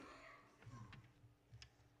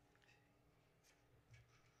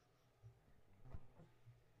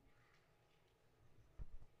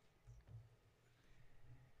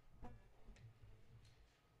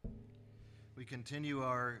We continue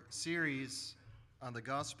our series on the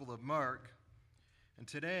Gospel of Mark, and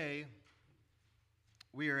today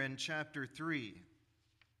we are in chapter 3,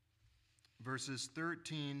 verses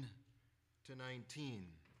 13 to 19.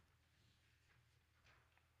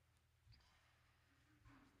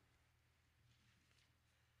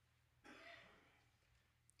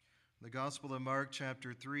 The Gospel of Mark,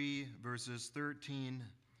 chapter 3, verses 13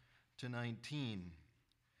 to 19.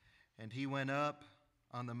 And he went up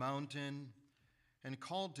on the mountain and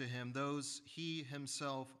called to him those he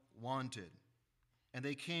himself wanted, and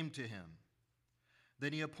they came to him.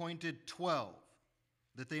 Then he appointed 12,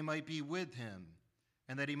 that they might be with him,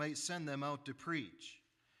 and that he might send them out to preach,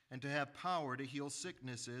 and to have power to heal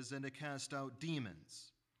sicknesses and to cast out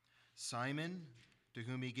demons. Simon, to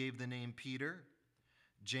whom he gave the name Peter,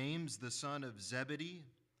 James the son of Zebedee,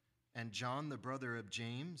 and John the brother of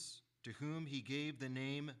James, to whom he gave the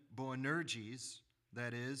name Boanerges,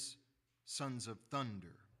 that is, sons of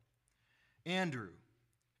thunder. Andrew,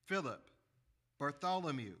 Philip,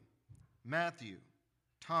 Bartholomew, Matthew,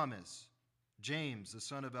 Thomas, James the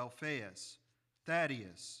son of Alphaeus,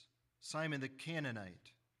 Thaddeus, Simon the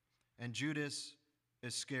Canaanite, and Judas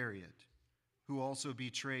Iscariot, who also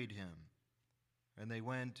betrayed him. And they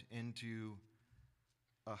went into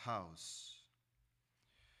a house.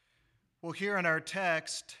 Well, here in our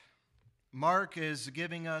text, Mark is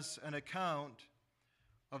giving us an account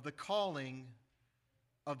of the calling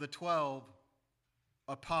of the 12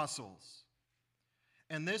 apostles.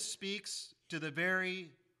 And this speaks to the very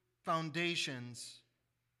foundations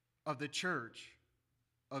of the church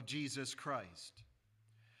of Jesus Christ.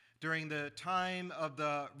 During the time of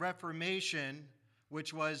the Reformation,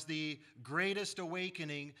 which was the greatest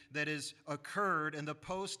awakening that has occurred in the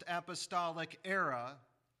post-apostolic era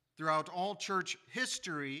throughout all church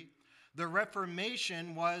history, the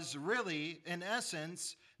Reformation was really, in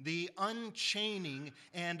essence, the unchaining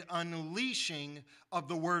and unleashing of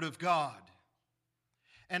the Word of God.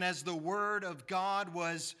 And as the Word of God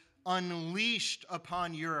was unleashed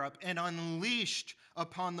upon Europe and unleashed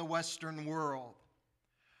upon the Western world,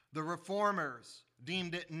 the Reformers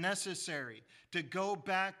deemed it necessary to go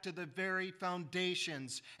back to the very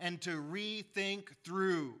foundations and to rethink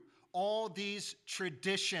through all these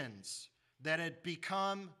traditions that had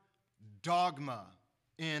become dogma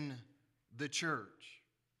in the church.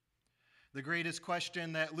 The greatest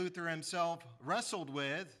question that Luther himself wrestled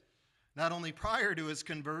with, not only prior to his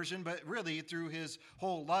conversion, but really through his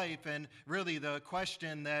whole life, and really the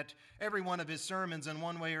question that every one of his sermons in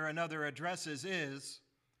one way or another addresses is,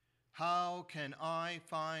 how can I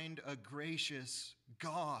find a gracious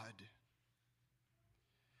God?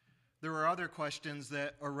 There were other questions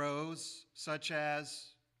that arose, such as,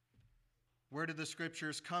 where did the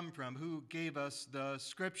Scriptures come from? Who gave us the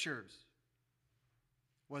Scriptures?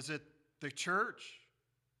 Was it the church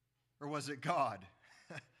or was it God?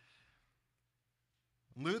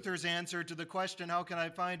 Luther's answer to the question, how can I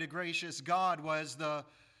find a gracious God, was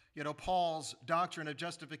Paul's doctrine of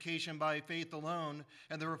justification by faith alone.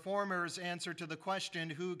 And the Reformers' answer to the question,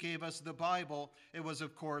 who gave us the Bible? It was,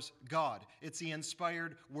 of course, God. It's the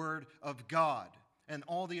inspired Word of God. And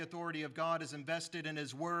all the authority of God is invested in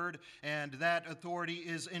His Word, and that authority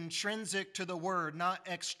is intrinsic to the Word, not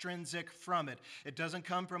extrinsic from it. It doesn't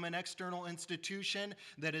come from an external institution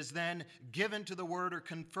that is then given to the Word or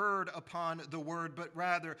conferred upon the Word, but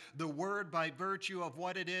rather the Word, by virtue of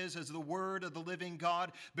what it is as the Word of the living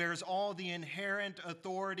God, bears all the inherent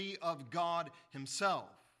authority of God Himself.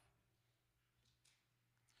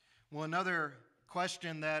 Well, another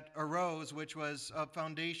question that arose, which was of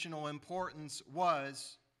foundational importance,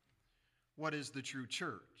 was, what is the true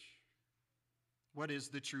church? What is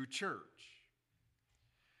the true church?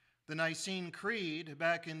 The Nicene Creed,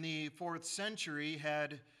 back in the 4th century,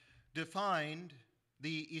 had defined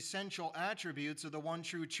the essential attributes of the one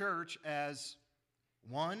true church as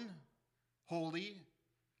one, holy,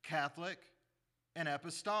 Catholic, and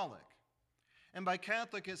apostolic. And by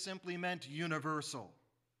Catholic, it simply meant universal.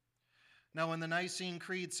 Now, when the Nicene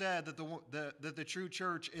Creed said that the true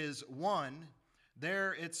church is one,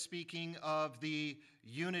 there it's speaking of the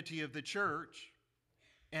unity of the church,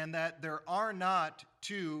 and that there are not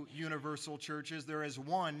two universal churches. There is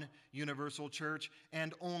one universal church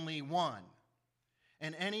and only one.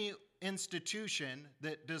 And any institution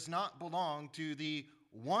that does not belong to the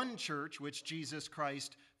one church which Jesus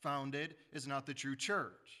Christ founded is not the true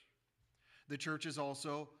church. The church is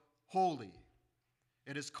also holy.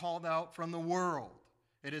 It is called out from the world.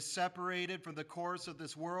 It is separated from the course of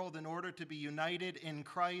this world in order to be united in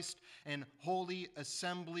Christ in holy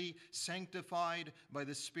assembly, sanctified by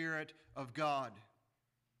the Spirit of God.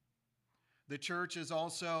 The church is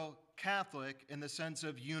also Catholic in the sense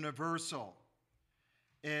of universal.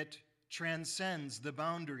 It transcends the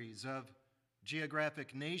boundaries of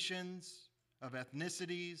geographic nations, of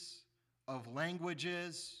ethnicities, of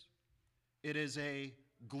languages. It is a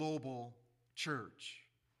global church.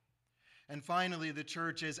 And finally, the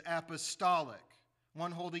church is apostolic,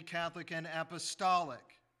 one holy Catholic and apostolic.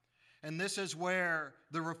 And this is where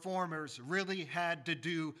the reformers really had to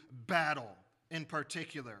do battle in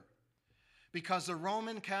particular, because the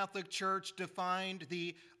Roman Catholic Church defined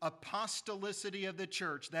the apostolicity of the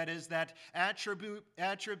church, that is, that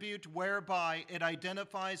attribute whereby it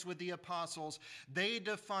identifies with the apostles. They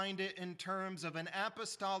defined it in terms of an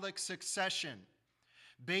apostolic succession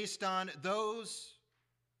based on those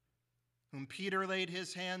whom Peter laid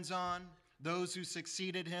his hands on, those who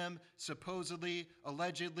succeeded him, supposedly,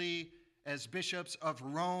 allegedly, as bishops of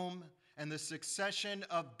Rome, and the succession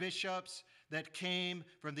of bishops that came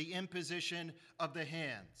from the imposition of the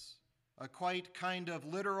hands. A quite kind of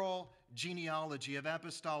literal genealogy of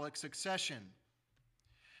apostolic succession.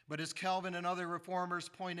 But as Calvin and other reformers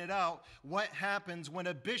pointed out, what happens when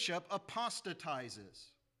a bishop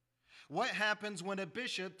apostatizes? What happens when a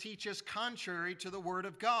bishop teaches contrary to the Word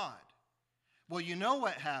of God? Well, you know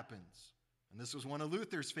what happens. And this was one of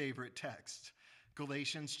Luther's favorite texts,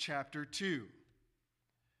 Galatians chapter 2.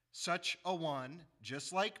 Such a one,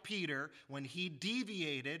 just like Peter, when he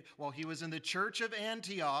deviated while he was in the church of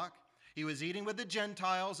Antioch, he was eating with the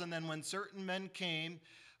Gentiles, and then when certain men came,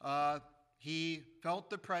 he felt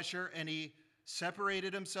the pressure and he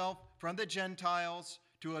separated himself from the Gentiles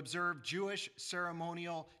to observe Jewish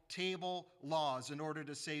ceremonial table laws in order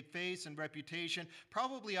to save face and reputation,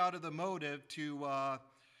 probably out of the motive to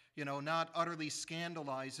not utterly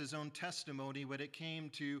scandalize his own testimony when it came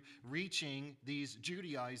to reaching these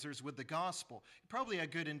Judaizers with the gospel. He probably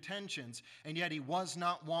had good intentions, and yet he was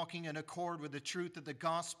not walking in accord with the truth of the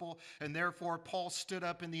gospel, and therefore Paul stood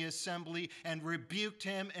up in the assembly and rebuked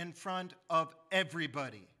him in front of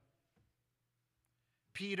everybody.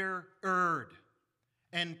 Peter erred,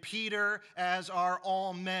 and Peter, as are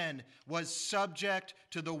all men, was subject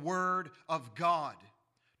to the word of God,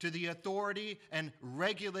 to the authority and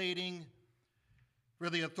regulating,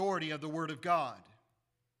 really, authority of the Word of God.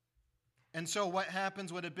 And so what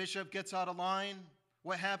happens when a bishop gets out of line?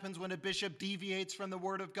 What happens when a bishop deviates from the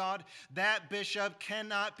Word of God? That bishop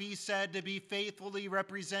cannot be said to be faithfully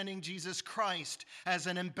representing Jesus Christ as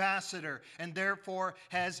an ambassador, and therefore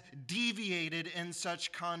has deviated in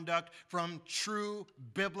such conduct from true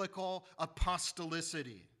biblical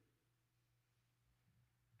apostolicity.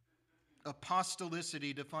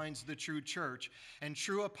 Apostolicity defines the true church, and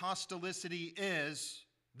true apostolicity is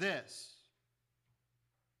this.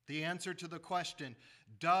 The answer to the question,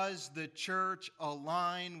 does the church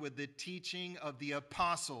align with the teaching of the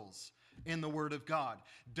apostles in the Word of God?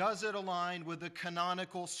 Does it align with the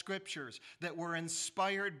canonical scriptures that were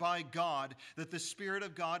inspired by God, that the Spirit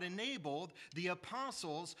of God enabled the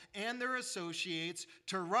apostles and their associates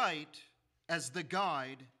to write as the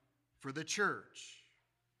guide for the church?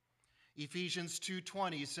 Ephesians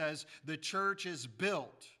 2:20 says, the church is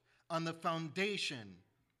built on the foundation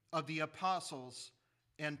of the apostles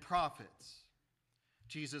and prophets.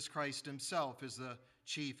 Jesus Christ himself is the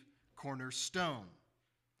chief cornerstone.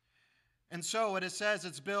 And so when it says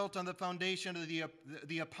it's built on the foundation of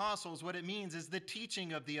the apostles, what it means is the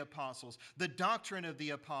teaching of the apostles, the doctrine of the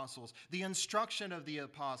apostles, the instruction of the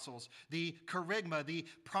apostles, the kerygma, the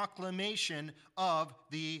proclamation of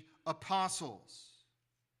the apostles.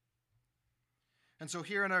 And so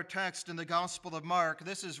here in our text in the Gospel of Mark,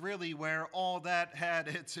 this is really where all that had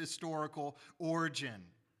its historical origin.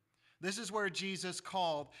 This is where Jesus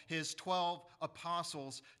called his 12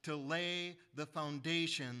 apostles to lay the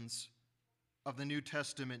foundations of the New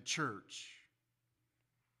Testament church.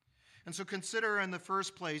 And so consider in the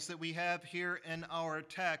first place that we have here in our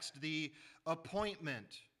text the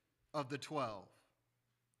appointment of the 12.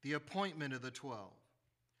 The appointment of the 12.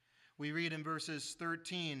 We read in verses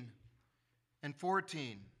 13 and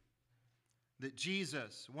 14 that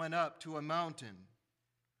Jesus went up to a mountain,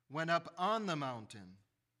 went up on the mountain,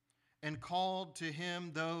 and called to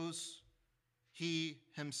him those he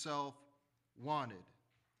himself wanted.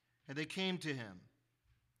 And they came to him.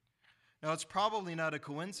 Now, it's probably not a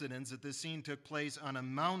coincidence that this scene took place on a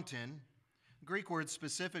mountain. Greek word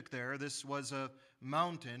specific there. This was a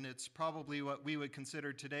mountain. It's probably what we would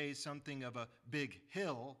consider today something of a big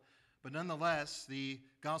hill. But nonetheless, the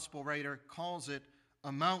gospel writer calls it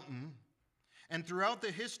a mountain. And throughout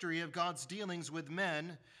the history of God's dealings with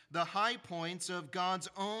men, the high points of God's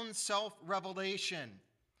own self-revelation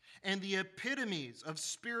and the epitomes of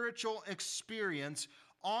spiritual experience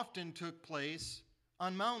often took place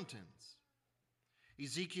on mountains.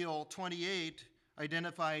 Ezekiel 28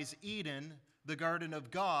 identifies Eden, the garden of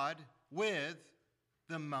God, with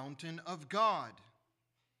the mountain of God.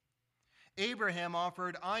 Abraham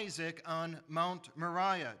offered Isaac on Mount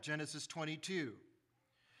Moriah, Genesis 22.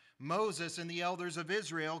 Moses and the elders of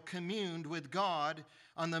Israel communed with God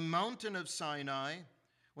on the mountain of Sinai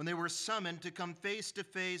when they were summoned to come face to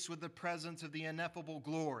face with the presence of the ineffable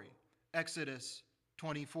glory, Exodus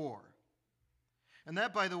 24. And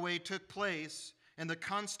that, by the way, took place in the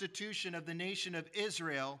constitution of the nation of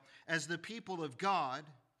Israel as the people of God,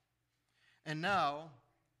 and now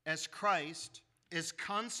as Christ is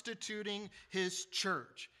constituting his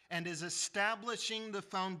church and is establishing the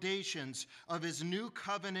foundations of his new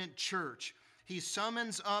covenant church. He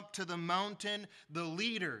summons up to the mountain the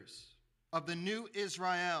leaders of the new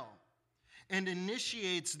Israel and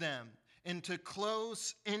initiates them into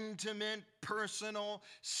close, intimate, personal,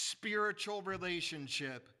 spiritual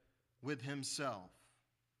relationship with himself.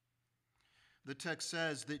 The text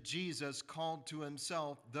says that Jesus called to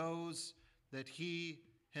himself those that he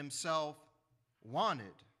himself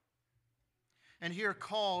wanted. And here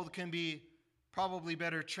called can be probably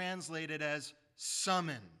better translated as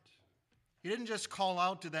summoned. He didn't just call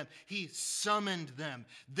out to them, he summoned them.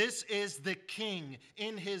 This is the King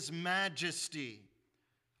in his majesty,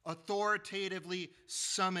 authoritatively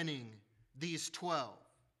summoning these 12.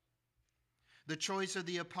 The choice of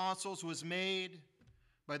the apostles was made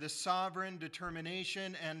by the sovereign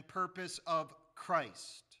determination and purpose of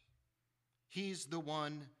Christ. He's the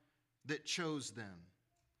one that chose them.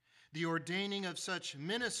 The ordaining of such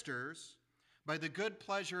ministers by the good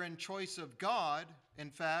pleasure and choice of God, in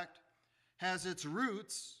fact, has its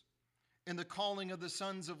roots in the calling of the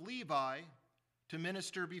sons of Levi to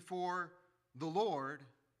minister before the Lord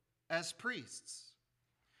as priests.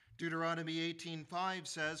 Deuteronomy 18:5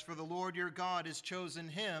 says, "For the Lord your God has chosen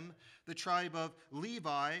him, the tribe of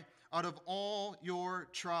Levi, out of all your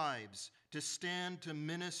tribes, to stand to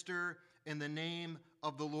minister in the name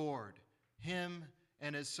of the Lord, him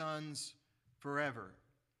and his sons forever."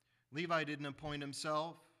 Levi didn't appoint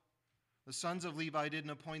himself. The sons of Levi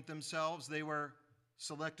didn't appoint themselves. They were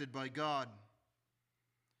selected by God.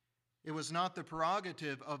 It was not the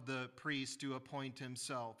prerogative of the priest to appoint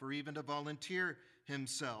himself or even to volunteer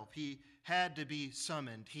himself. He had to be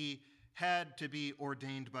summoned. He had to be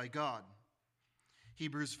ordained by God.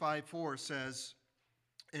 Hebrews 5:4 says,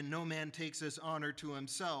 "And no man takes this honor to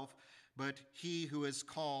himself, but he who is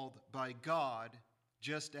called by God,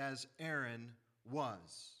 just as Aaron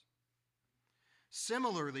was."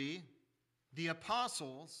 Similarly, the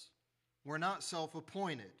apostles were not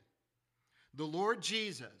self-appointed. The Lord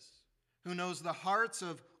Jesus, who knows the hearts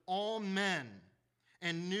of all men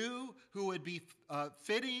and knew who would be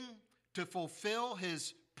fitting to fulfill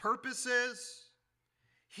his purposes,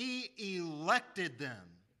 he elected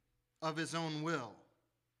them of his own will.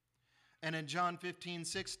 And in John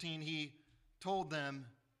 15:16, he told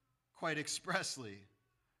them quite expressly,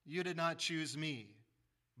 "You did not choose me,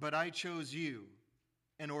 but I chose you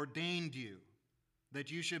and ordained you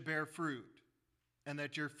that you should bear fruit and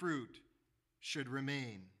that your fruit should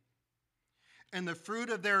remain." And the fruit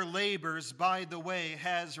of their labors, by the way,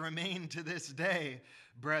 has remained to this day,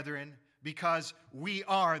 brethren, because we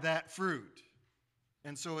are that fruit.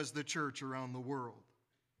 And so is the church around the world.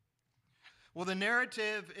 Well, the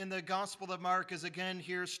narrative in the Gospel of Mark is again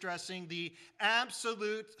here stressing the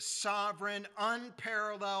absolute, sovereign,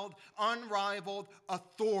 unparalleled, unrivaled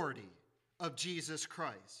authority of Jesus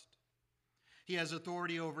Christ. He has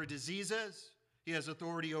authority over diseases. He has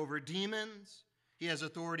authority over demons. He has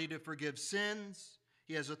authority to forgive sins.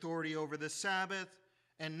 He has authority over the Sabbath.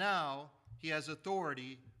 And now he has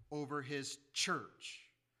authority over his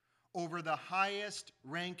church, over the highest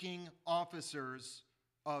ranking officers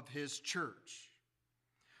of his church.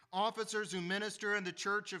 Officers who minister in the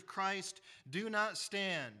church of Christ do not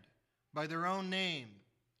stand by their own name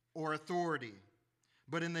or authority,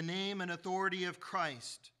 but in the name and authority of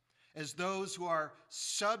Christ, as those who are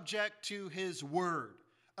subject to his word,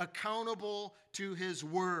 accountable to his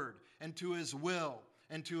word and to his will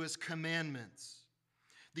and to his commandments.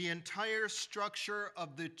 The entire structure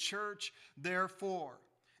of the church, therefore,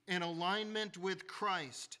 in alignment with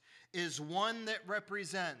Christ, is one that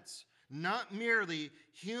represents not merely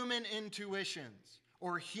human intuitions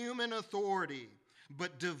or human authority,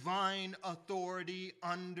 but divine authority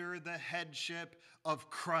under the headship of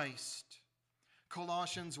Christ.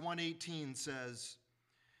 Colossians 1:18 says,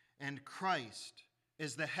 "And Christ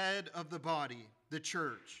is the head of the body, the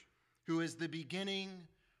church, who is the beginning,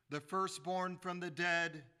 the firstborn from the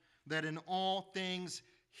dead, that in all things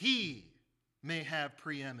he may have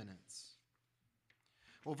preeminence."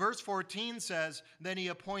 Well, verse 14 says, then he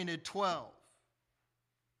appointed 12.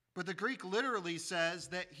 But the Greek literally says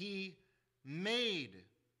that he made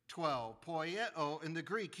 12. Poieo in the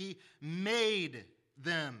Greek, he made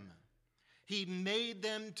them. He made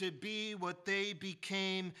them to be what they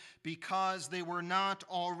became because they were not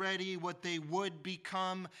already what they would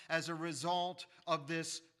become as a result of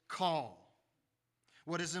this call.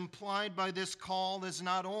 What is implied by this call is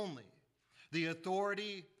not only the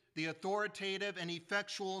authoritative and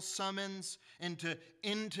effectual summons into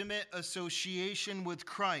intimate association with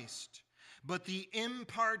Christ, but the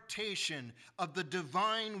impartation of the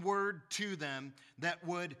divine word to them that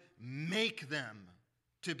would make them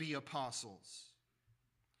to be apostles.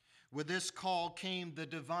 With this call came the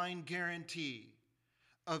divine guarantee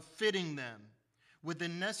of fitting them with the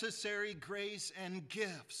necessary grace and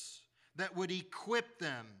gifts that would equip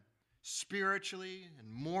them spiritually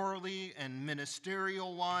and morally and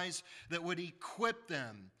ministerial wise, that would equip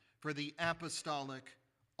them for the apostolic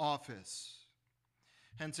office.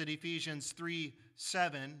 Hence in Ephesians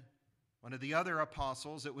 3:7, one of the other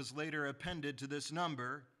apostles that was later appended to this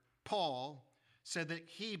number, Paul, said that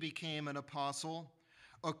he became an apostle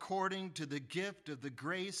according to the gift of the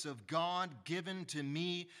grace of God given to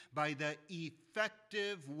me by the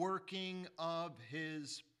effective working of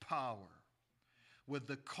his power. With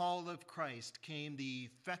the call of Christ came the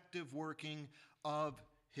effective working of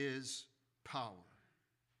his power.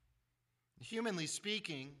 Humanly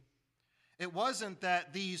speaking, it wasn't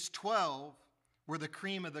that these 12 were the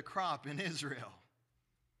cream of the crop in Israel.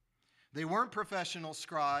 They weren't professional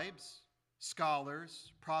scribes,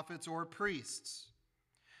 scholars, prophets, or priests.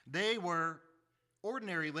 They were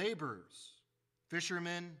ordinary laborers,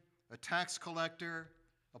 fishermen, a tax collector,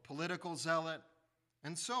 a political zealot,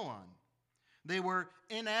 and so on. They were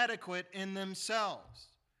inadequate in themselves.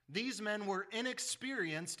 These men were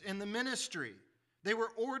inexperienced in the ministry. They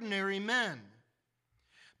were ordinary men.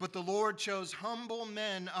 But the Lord chose humble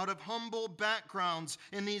men out of humble backgrounds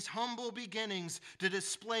in these humble beginnings to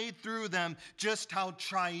display through them just how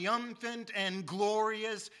triumphant and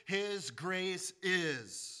glorious his grace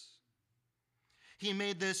is. He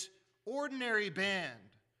made this ordinary band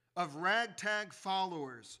of ragtag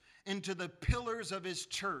followers into the pillars of his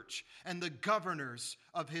church and the governors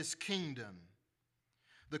of his kingdom.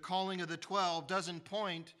 The calling of the 12 doesn't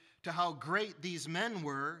point to how great these men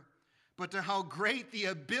were, but to how great the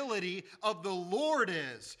ability of the Lord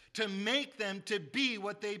is to make them to be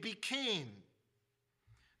what they became.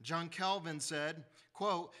 John Calvin said,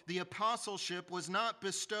 quote, "The apostleship was not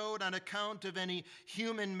bestowed on account of any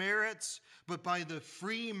human merits, but by the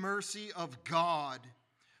free mercy of God.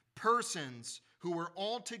 Persons who were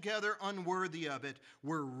altogether unworthy of it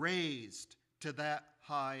were raised to that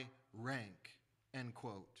high rank," end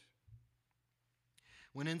quote.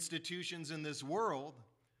 When institutions in this world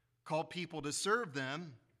call people to serve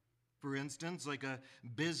them, for instance, like a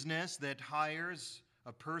business that hires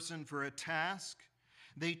a person for a task,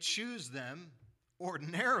 they choose them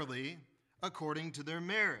ordinarily according to their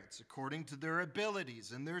merits, according to their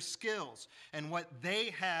abilities and their skills, and what they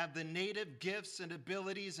have, the native gifts and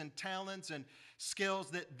abilities and talents and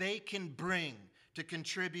skills that they can bring to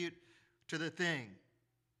contribute to the thing.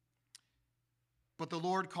 But the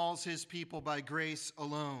Lord calls his people by grace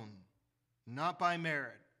alone, not by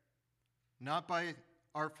merit, not by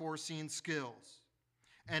our foreseen skills.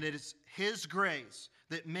 And it is his grace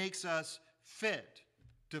that makes us fit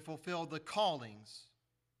to fulfill the callings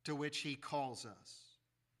to which he calls us.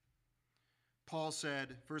 Paul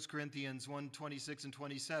said, 1 Corinthians 1:26 and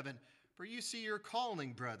 27, "For you see your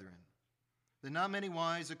calling, brethren, that not many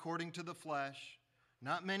wise according to the flesh,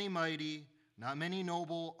 not many mighty, not many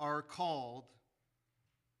noble are called."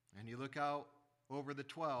 And you look out over the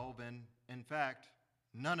 12, and in fact,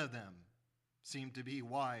 none of them seem to be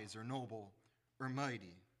wise or noble or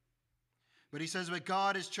mighty. But he says, "But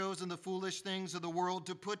God has chosen the foolish things of the world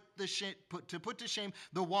to put to shame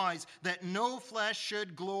the wise, that no flesh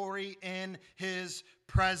should glory in his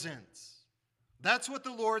presence." That's what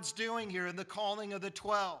the Lord's doing here in the calling of the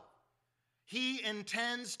 12. He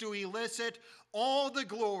intends to elicit all the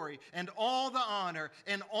glory and all the honor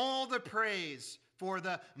and all the praise for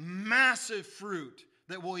the massive fruit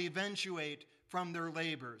that will eventuate from their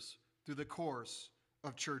labors through the course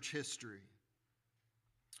of church history.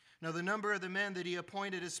 Now, the number of the men that he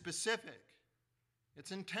appointed is specific.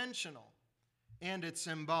 It's intentional, and it's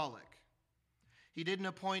symbolic. He didn't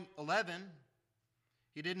appoint 11.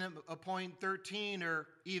 He didn't appoint 13 or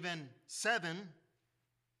even 7,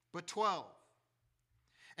 but 12.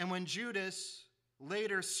 And when Judas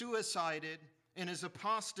later suicided in his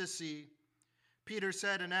apostasy, Peter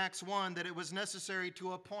said in Acts 1 that it was necessary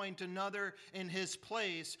to appoint another in his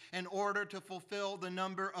place in order to fulfill the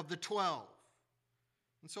number of the 12.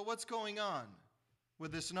 And so what's going on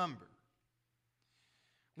with this number?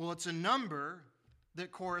 Well, it's a number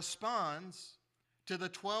that corresponds to the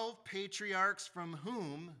 12 patriarchs from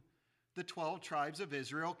whom the 12 tribes of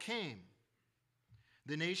Israel came.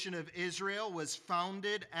 The nation of Israel was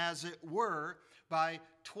founded, as it were, by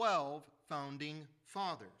 12 founding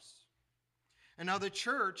fathers. And now the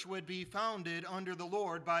church would be founded under the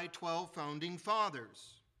Lord by 12 founding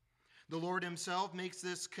fathers. The Lord himself makes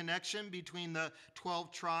this connection between the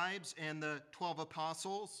 12 tribes and the 12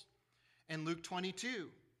 apostles in Luke 22.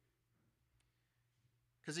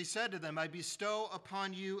 Because he said to them, I bestow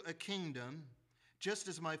upon you a kingdom, just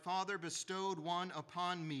as my Father bestowed one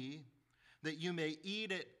upon me, that you may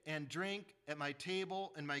eat it and drink at my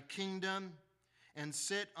table in my kingdom, and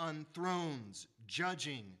sit on thrones,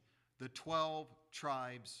 judging the 12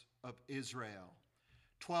 tribes of Israel.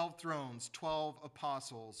 12 thrones, 12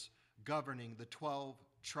 apostles governing the 12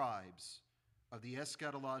 tribes of the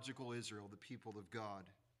eschatological Israel, the people of God.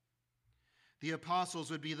 The apostles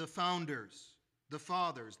would be the founders, the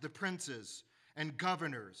fathers, the princes, and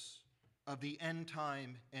governors of the end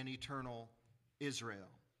time and eternal Israel.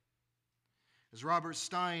 As Robert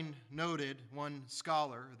Stein noted, one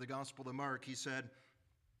scholar of the Gospel of Mark, he said,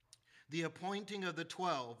 the appointing of the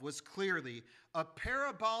 12 was clearly a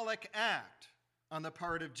parabolic act on the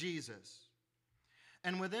part of Jesus.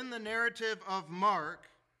 And within the narrative of Mark,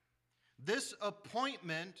 this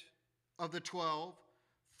appointment of the 12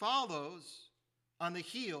 follows on the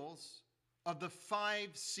heels of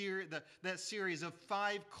that series of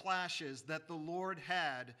 5 clashes that the Lord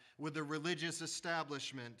had with the religious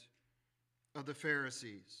establishment of the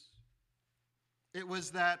Pharisees. It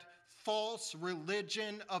was that false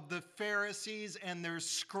religion of the Pharisees and their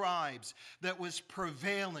scribes that was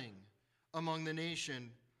prevailing among the nation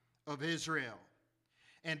of Israel.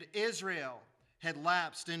 And Israel had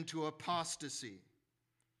lapsed into apostasy.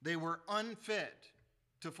 They were unfit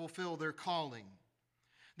to fulfill their calling.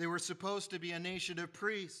 They were supposed to be a nation of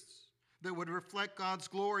priests that would reflect God's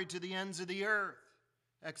glory to the ends of the earth,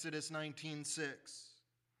 Exodus 19:6.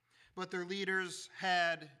 But their leaders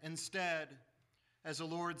had instead, as the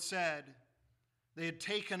Lord said, they had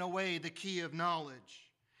taken away the key of knowledge,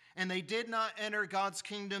 and they did not enter God's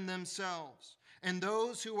kingdom themselves. And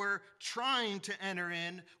those who were trying to enter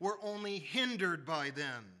in were only hindered by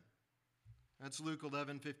them. That's Luke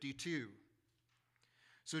 11:52.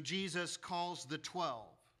 So Jesus calls the 12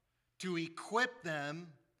 to equip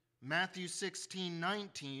them, Matthew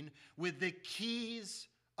 16:19, with the keys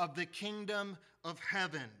of the kingdom of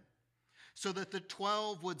heaven, so that the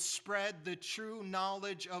 12 would spread the true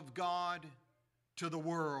knowledge of God to the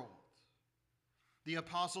world. The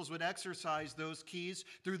apostles would exercise those keys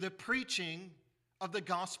through the preaching of the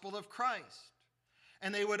gospel of Christ.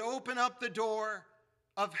 And they would open up the door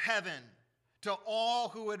of heaven to all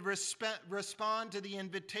who would respond to the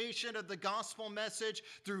invitation of the gospel message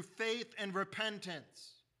through faith and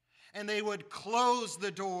repentance. And they would close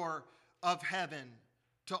the door of heaven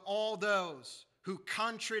to all those who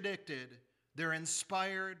contradicted their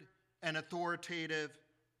inspired and authoritative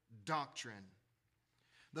doctrine.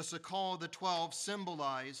 Thus, the call of the 12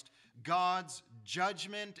 symbolized God's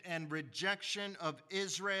judgment and rejection of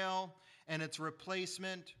Israel and its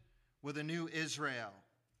replacement with a new Israel.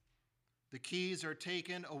 The keys are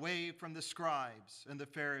taken away from the scribes and the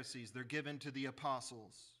Pharisees. They're given to the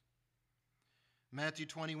apostles. Matthew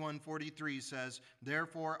 21:43 says,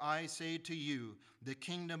 therefore I say to you, the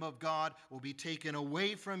kingdom of God will be taken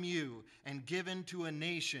away from you and given to a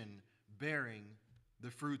nation bearing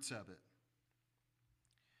the fruits of it.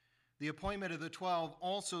 The appointment of the 12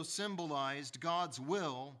 also symbolized God's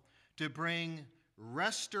will to bring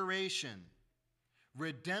restoration,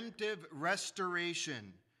 redemptive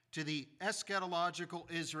restoration to the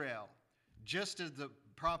eschatological Israel, just as the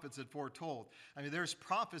prophets had foretold. I mean, there's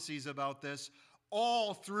prophecies about this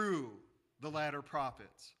all through the latter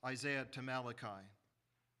prophets, Isaiah to Malachi.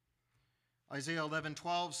 Isaiah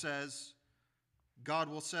 11:12 says, God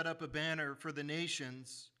will set up a banner for the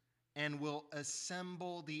nations and will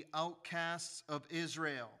assemble the outcasts of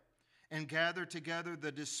Israel and gather together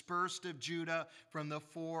the dispersed of Judah from the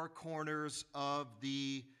 4 corners of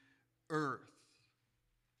the earth.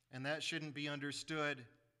 And that shouldn't be understood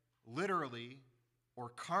literally or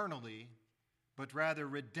carnally, but rather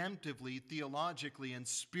redemptively, theologically, and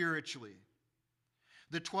spiritually.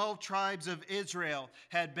 The 12 tribes of Israel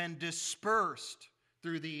had been dispersed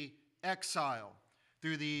through the exile,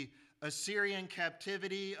 through the Assyrian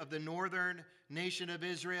captivity of the northern nation of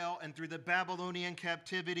Israel and through the Babylonian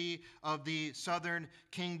captivity of the southern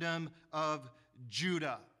kingdom of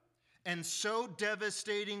Judah. And so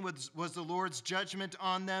devastating was the Lord's judgment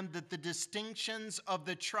on them that the distinctions of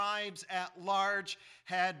the tribes at large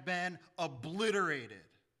had been obliterated.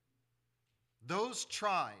 Those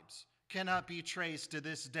tribes cannot be traced to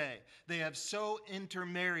this day. They have so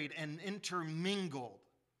intermarried and intermingled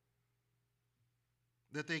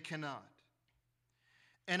that they cannot.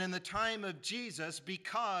 And in the time of Jesus,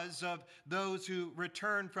 because of those who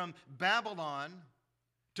returned from Babylon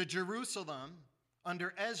to Jerusalem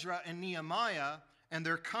under Ezra and Nehemiah and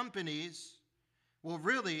their companies, well,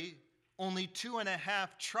 really, only 2.5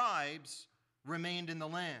 tribes remained in the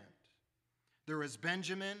land. There was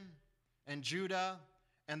Benjamin and Judah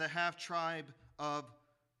and the half-tribe of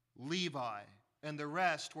Levi, and the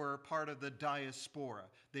rest were part of the diaspora.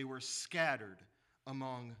 They were scattered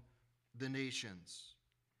among the nations.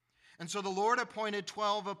 And so the Lord appointed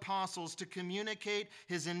 12 apostles to communicate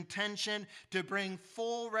his intention to bring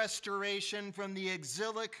full restoration from the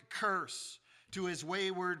exilic curse to his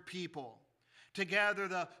wayward people, to gather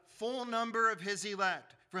the full number of his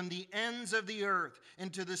elect from the ends of the earth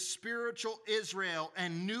into the spiritual Israel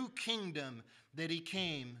and new kingdom that he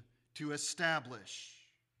came to establish.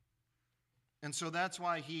 And so that's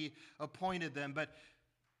why he appointed them. But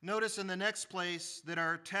notice in the next place that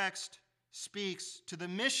our text speaks to the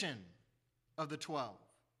mission of the 12.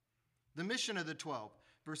 The mission of the 12,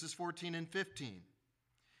 verses 14 and 15.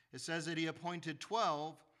 It says that he appointed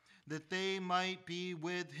 12 that they might be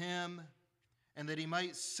with him and that he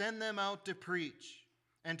might send them out to preach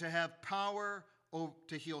and to have power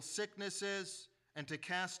to heal sicknesses and to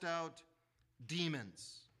cast out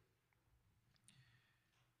demons.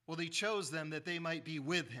 Well, he chose them that they might be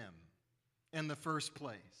with him in the first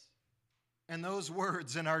place. And those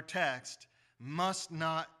words in our text must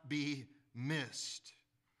not be missed.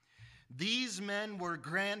 These men were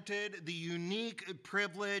granted the unique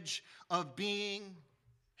privilege of being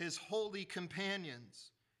his holy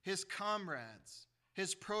companions, his comrades,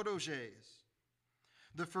 his protégés.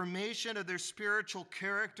 The formation of their spiritual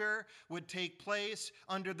character would take place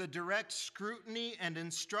under the direct scrutiny and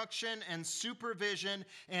instruction and supervision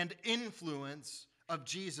and influence of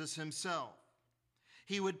Jesus himself.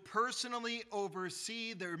 He would personally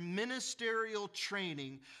oversee their ministerial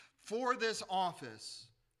training for this office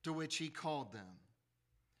to which he called them.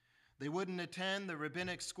 They wouldn't attend the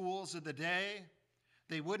rabbinic schools of the day.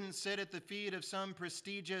 They wouldn't sit at the feet of some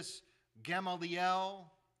prestigious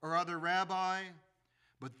Gamaliel or other rabbi,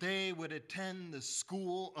 but they would attend the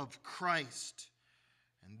school of Christ,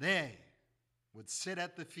 and they would sit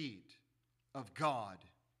at the feet of God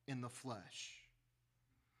in the flesh.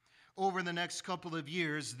 Over the next couple of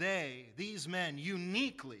years, these men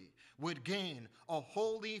uniquely would gain a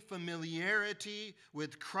holy familiarity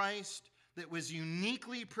with Christ that was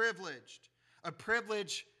uniquely privileged, a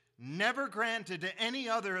privilege never granted to any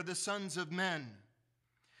other of the sons of men.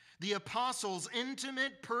 The apostles'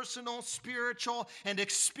 intimate, personal, spiritual, and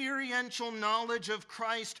experiential knowledge of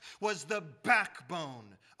Christ was the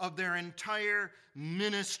backbone of their entire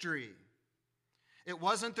ministry. It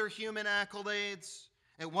wasn't their human accolades.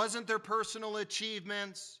 It wasn't their personal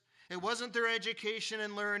achievements. It wasn't their education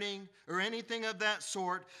and learning or anything of that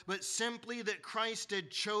sort, but simply that Christ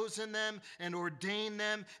had chosen them and ordained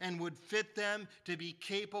them and would fit them to be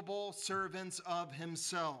capable servants of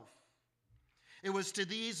himself. It was to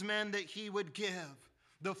these men that he would give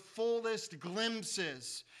the fullest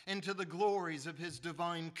glimpses into the glories of his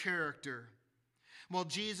divine character. While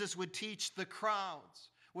Jesus would teach the crowds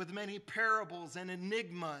with many parables and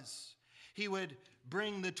enigmas, he would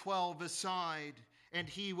bring the 12 aside and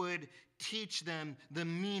he would teach them the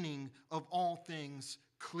meaning of all things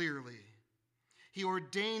clearly. He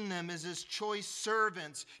ordained them as his choice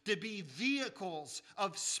servants to be vehicles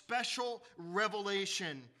of special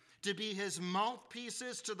revelation, to be his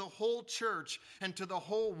mouthpieces to the whole church and to the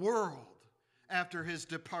whole world after his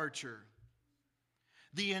departure.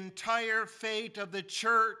 The entire fate of the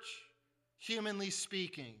church, humanly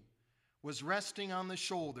speaking, was resting on the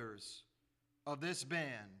shoulders of this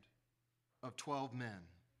band of 12 men.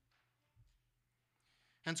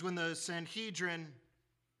 Hence, when the Sanhedrin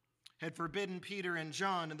had forbidden Peter and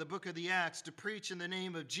John in the book of the Acts to preach in the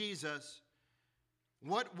name of Jesus,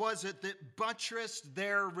 what was it that buttressed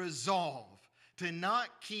their resolve to not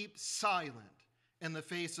keep silent in the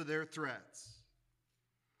face of their threats?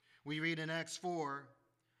 We read in Acts 4,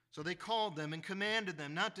 so they called them and commanded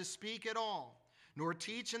them not to speak at all, nor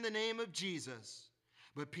teach in the name of Jesus.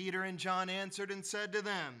 But Peter and John answered and said to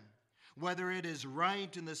them, whether it is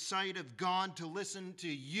right in the sight of God to listen to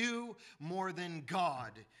you more than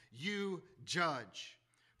God. You judge.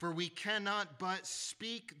 For we cannot but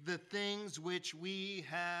speak the things which we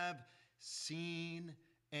have seen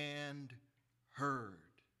and heard.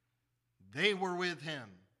 They were with him.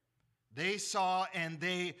 They saw and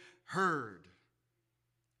they heard.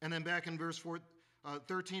 And then back in verse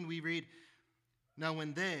 13 we read, now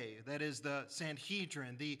when they, that is the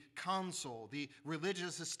Sanhedrin, the council, the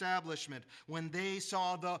religious establishment, when they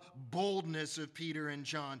saw the boldness of Peter and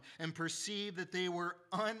John and perceived that they were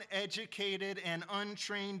uneducated and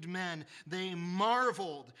untrained men, they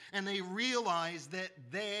marveled and they realized that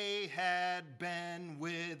they had been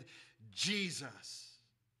with Jesus.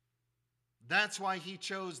 That's why he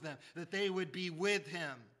chose them, that they would be with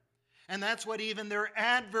him. And that's what even their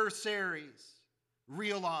adversaries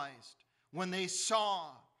realized when they saw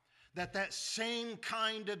that same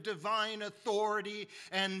kind of divine authority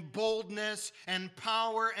and boldness and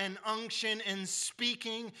power and unction and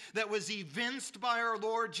speaking that was evinced by our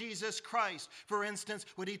Lord Jesus Christ. For instance,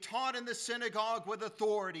 what he taught in the synagogue with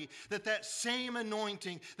authority, that same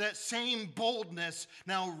anointing, that same boldness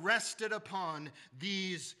now rested upon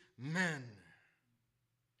these men.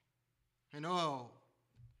 And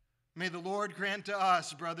may the Lord grant to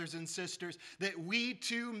us, brothers and sisters, that we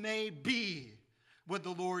too may be with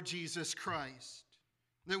the Lord Jesus Christ,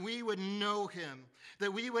 that we would know him,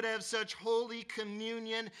 that we would have such holy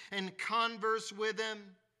communion and converse with him,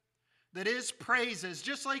 that his praises,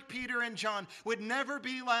 just like Peter and John, would never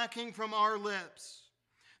be lacking from our lips,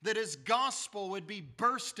 that his gospel would be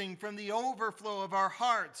bursting from the overflow of our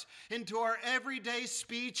hearts into our everyday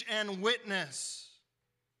speech and witness.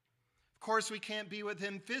 Of course, we can't be with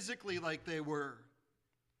him physically like they were.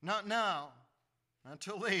 Not now, not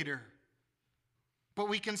till later. But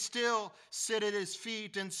we can still sit at his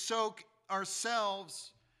feet and soak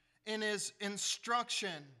ourselves in his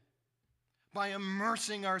instruction by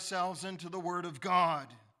immersing ourselves into the Word of God.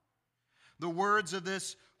 The words of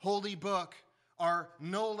this holy book are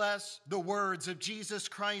no less the words of Jesus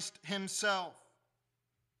Christ himself,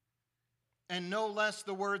 and no less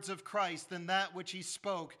the words of Christ than that which he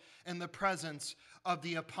spoke in the presence of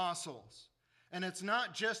the apostles. And it's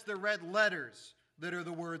not just the red letters that are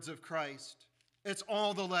the words of Christ. It's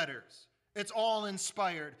all the letters. It's all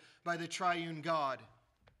inspired by the triune God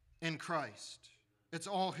in Christ. It's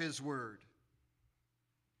all his word.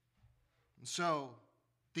 And so,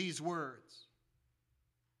 these words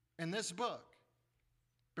in this book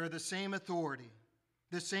bear the same authority,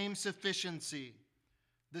 the same sufficiency,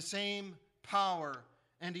 the same power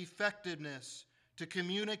and effectiveness to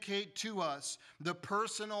communicate to us the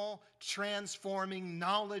personal, transforming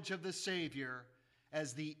knowledge of the Savior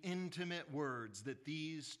as the intimate words that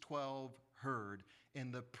these 12 heard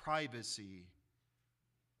in the privacy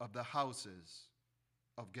of the houses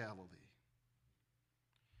of Galilee.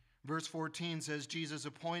 Verse 14 says, Jesus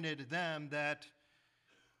appointed them that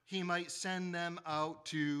he might send them out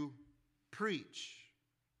to preach.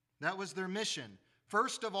 That was their mission.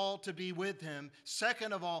 First of all, to be with him.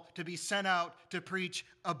 Second of all, to be sent out to preach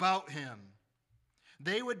about him.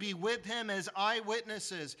 They would be with him as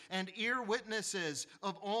eyewitnesses and ear witnesses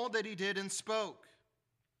of all that he did and spoke.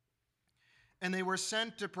 And they were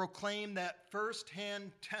sent to proclaim that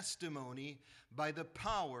firsthand testimony by the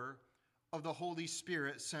power of the Holy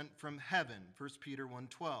Spirit sent from heaven, 1 Peter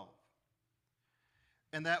 1:12.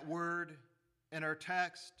 And that word in our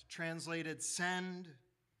text translated send,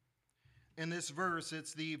 in this verse,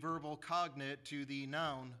 it's the verbal cognate to the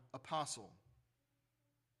noun apostle.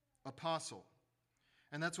 Apostle.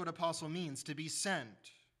 And that's what apostle means, to be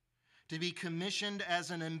sent, to be commissioned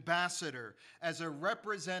as an ambassador, as a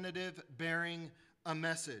representative bearing a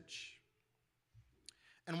message.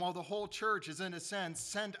 And while the whole church is, in a sense,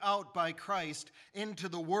 sent out by Christ into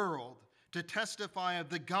the world to testify of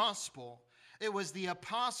the gospel, it was the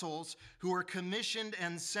apostles who were commissioned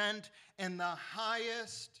and sent in the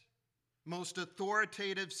highest, most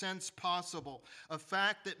authoritative sense possible, a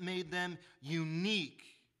fact that made them unique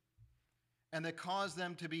and that caused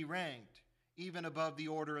them to be ranked even above the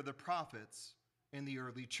order of the prophets in the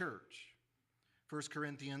early church. 1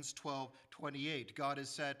 Corinthians 12:28, God has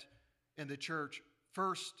set in the church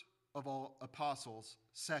first of all apostles,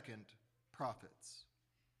 second prophets.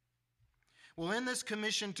 Well, in this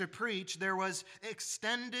commission to preach, there was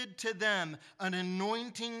extended to them an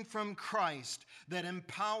anointing from Christ that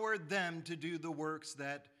empowered them to do the works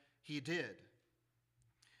that he did.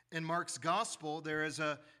 In Mark's gospel, there is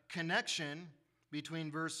a connection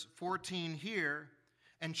between verse 14 here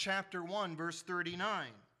and chapter 1, verse 39,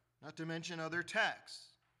 not to mention other texts.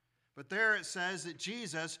 But there it says that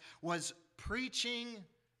Jesus was preaching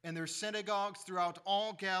in their synagogues throughout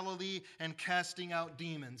all Galilee and casting out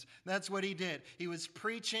demons. That's what he did. He was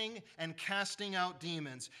preaching and casting out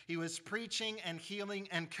demons. He was preaching and healing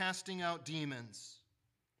and casting out demons.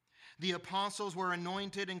 The apostles were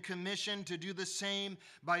anointed and commissioned to do the same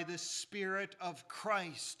by the Spirit of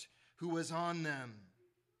Christ who was on them.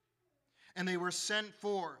 And they were sent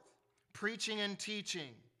forth, preaching and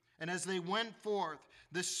teaching. And as they went forth,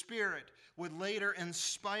 the Spirit would later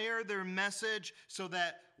inspire their message so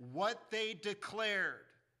that what they declared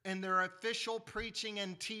in their official preaching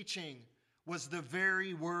and teaching was the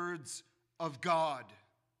very words of God.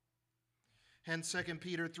 Hence 2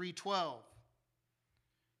 Peter 3:12,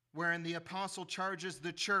 wherein the apostle charges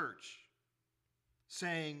the church,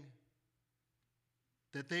 saying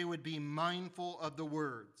that they would be mindful of the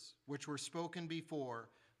words which were spoken before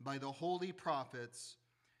by the holy prophets,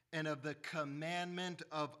 and of the commandment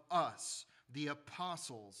of us, the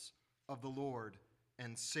apostles of the Lord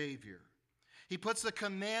and Savior. He puts the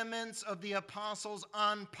commandments of the apostles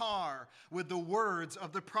on par with the words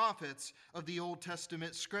of the prophets of the Old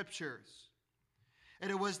Testament scriptures. And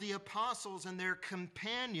it was the apostles and their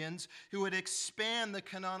companions who would expand the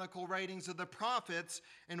canonical writings of the prophets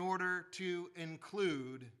in order to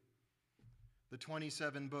include the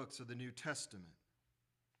 27 books of the New Testament.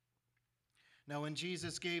 Now, when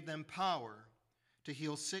Jesus gave them power to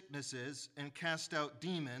heal sicknesses and cast out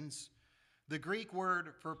demons, the Greek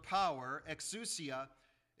word for power, exousia,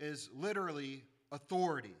 is literally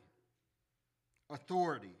authority.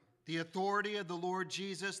 Authority. The authority of the Lord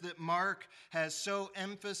Jesus that Mark has so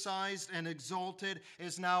emphasized and exalted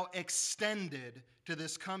is now extended to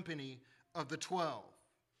this company of the 12.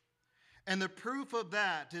 And the proof of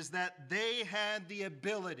that is that they had the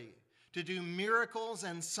ability to do miracles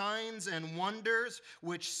and signs and wonders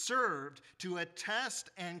which served to attest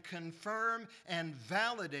and confirm and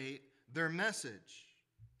validate their message.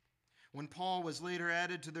 When Paul was later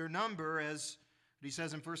added to their number, as he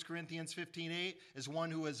says in 1 Corinthians 15:8, as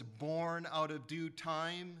one who was born out of due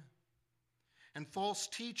time, and false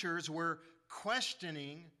teachers were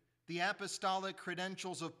questioning the apostolic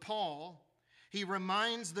credentials of Paul, he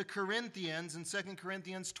reminds the Corinthians in 2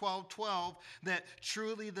 Corinthians 12:12 that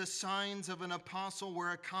truly the signs of an apostle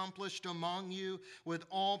were accomplished among you with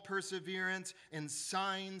all perseverance in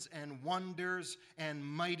signs and wonders and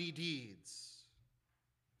mighty deeds.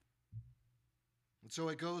 And so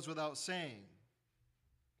it goes without saying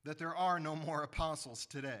that there are no more apostles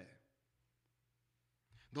today.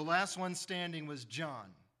 The last one standing was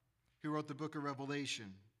John, who wrote the book of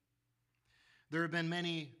Revelation. There have been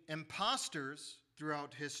many imposters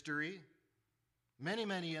throughout history,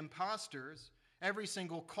 many imposters. Every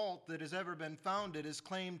single cult that has ever been founded has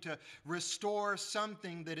claimed to restore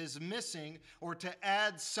something that is missing or to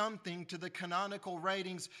add something to the canonical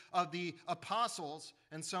writings of the apostles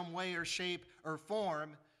in some way or shape or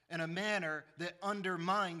form in a manner that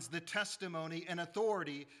undermines the testimony and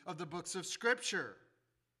authority of the books of Scripture.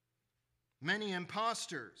 Many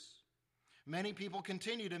imposters. Many people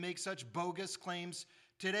continue to make such bogus claims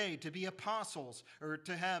today, to be apostles or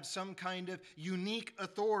to have some kind of unique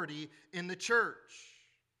authority in the church.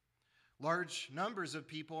 Large numbers of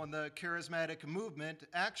people in the charismatic movement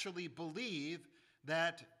actually believe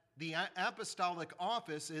that the apostolic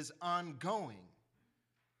office is ongoing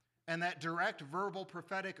and that direct verbal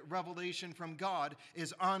prophetic revelation from God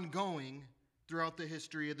is ongoing throughout the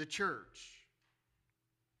history of the church.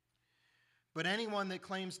 But anyone that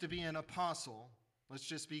claims to be an apostle, let's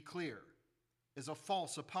just be clear, is a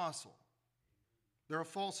false apostle. They're a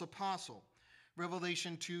false apostle.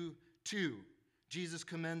 Revelation 2:2, Jesus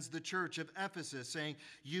commends the church of Ephesus, saying,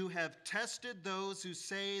 "You have tested those who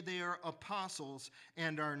say they are apostles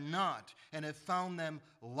and are not, and have found them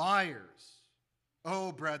liars."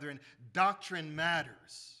 Oh, brethren, doctrine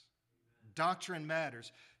matters. Doctrine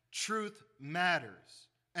matters. Truth matters.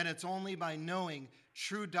 And it's only by knowing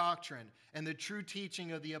true doctrine and the true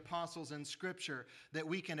teaching of the apostles in Scripture that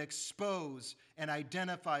we can expose and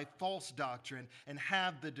identify false doctrine and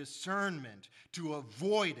have the discernment to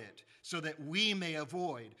avoid it so that we may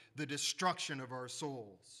avoid the destruction of our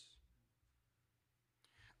souls.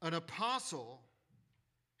 An apostle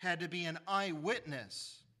had to be an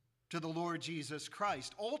eyewitness to the Lord Jesus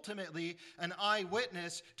Christ, ultimately an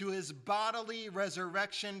eyewitness to his bodily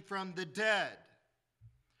resurrection from the dead.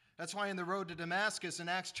 That's why in the road to Damascus in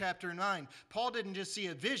Acts chapter 9, Paul didn't just see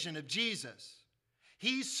a vision of Jesus.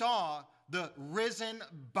 He saw the risen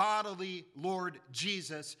bodily Lord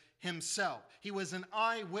Jesus himself. He was an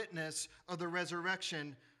eyewitness of the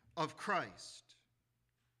resurrection of Christ.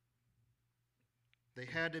 They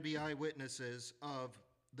had to be eyewitnesses of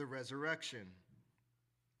the resurrection.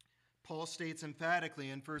 Paul states emphatically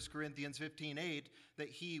in 1 Corinthians 15:8 that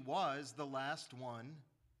he was the last one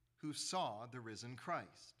who saw the risen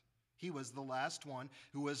Christ. He was the last one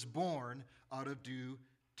who was born out of due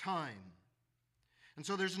time. And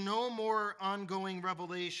so there's no more ongoing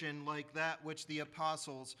revelation like that which the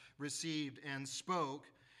apostles received and spoke.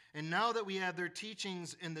 And now that we have their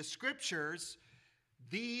teachings in the Scriptures,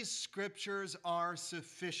 these Scriptures are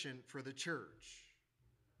sufficient for the church.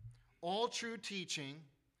 All true teaching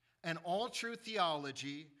and all true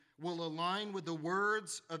theology will align with the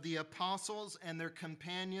words of the apostles and their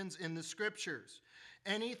companions in the Scriptures.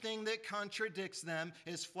 Anything that contradicts them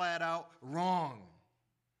is flat out wrong.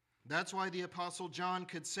 That's why the Apostle John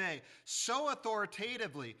could say so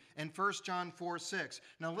authoritatively in 1 John 4:6.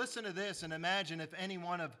 Now listen to this and imagine if any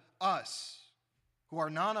one of us who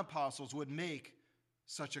are non-apostles would make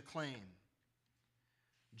such a claim.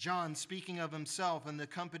 John, speaking of himself in the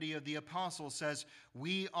company of the apostles, says,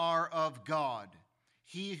 "We are of God.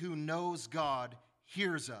 He who knows God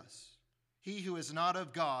hears us. He who is not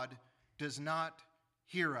of God does not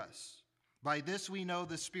hear us. By this we know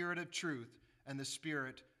the spirit of truth and the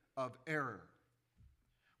spirit of error."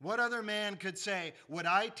 What other man could say, what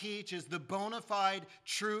I teach is the bona fide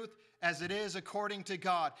truth as it is according to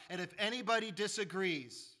God? And if anybody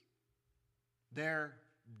disagrees, they're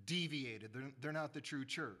deviated. They're not the true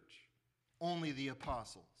church. Only the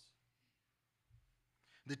apostles.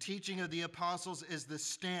 The teaching of the apostles is the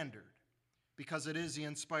standard because it is the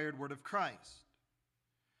inspired word of Christ.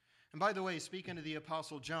 And by the way, speaking of the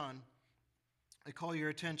Apostle John, I call your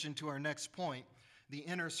attention to our next point, the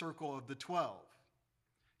inner circle of the 12.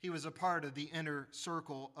 He was a part of the inner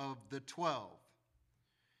circle of the 12.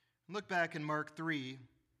 Look back in Mark 3,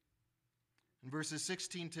 in verses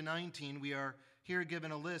 16 to 19, we are here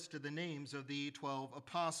given a list of the names of the 12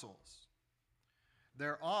 apostles.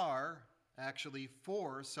 There are actually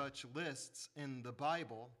 4 such lists in the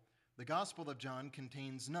Bible. The Gospel of John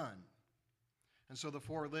contains none. And so the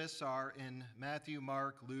 4 lists are in Matthew,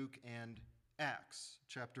 Mark, Luke, and Acts,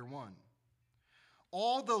 chapter 1.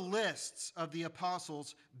 All the lists of the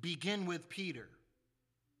apostles begin with Peter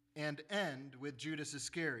and end with Judas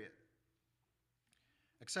Iscariot,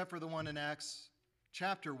 except for the one in Acts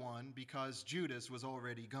chapter 1, because Judas was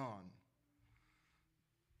already gone.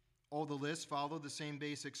 All the lists follow the same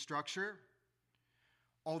basic structure,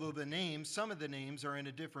 although some of the names are in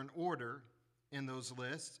a different order in those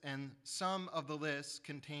lists, and some of the lists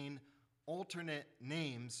contain alternate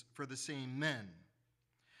names for the same men.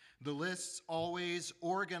 The lists always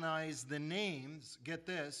organize the names, get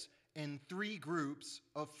this, in 3 groups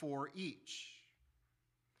of 4 each.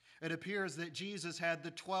 It appears that Jesus had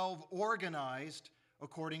the 12 organized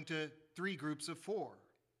according to 3 groups of 4.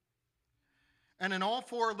 And in all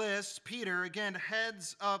 4 lists, Peter again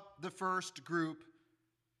heads up the first group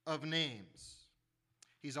of names.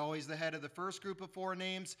 He's always the head of the first group of 4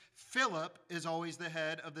 names. Philip is always the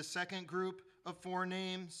head of the second group of 4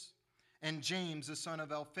 names. And James, the son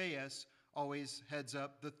of Alphaeus, always heads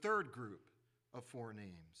up the third group of 4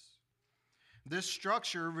 names. This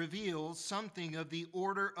structure reveals something of the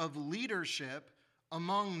order of leadership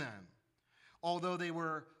among them. Although they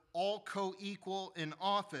were all co-equal in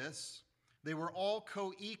office, they were all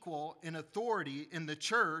co-equal in authority in the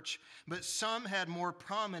church, but some had more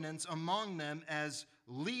prominence among them as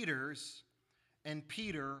leaders, and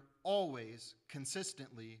Peter always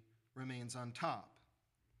consistently remains on top.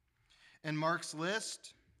 In Mark's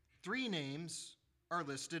list, 3 names are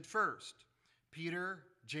listed first: Peter,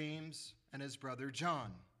 James, and his brother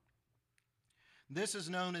John. This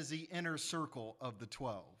is known as the inner circle of the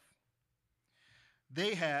 12.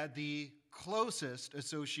 They had the closest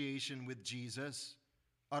association with Jesus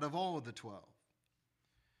out of all of the 12.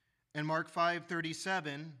 In Mark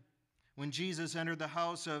 5:37, when Jesus entered the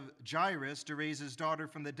house of Jairus to raise his daughter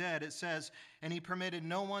from the dead, it says, "And he permitted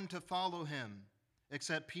no one to follow him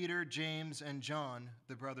except Peter, James, and John,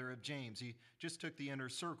 the brother of James." He just took the inner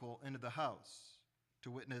circle into the house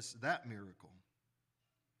to witness that miracle.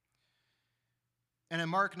 And in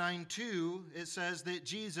Mark 9:2, it says that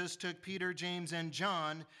Jesus took Peter, James, and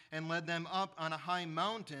John and led them up on a high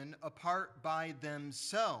mountain apart by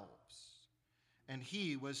themselves, and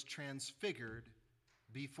he was transfigured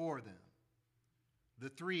before them. The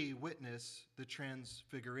 3 witnessed the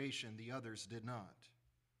transfiguration, the others did not.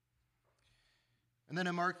 And then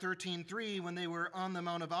in Mark 13:3, when they were on the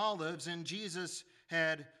Mount of Olives, and Jesus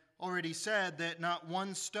had already said that not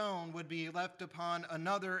one stone would be left upon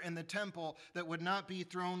another in the temple that would not be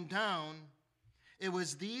thrown down, it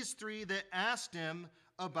was these 3 that asked him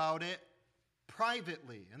about it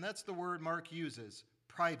privately. And that's the word Mark uses,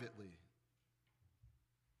 privately.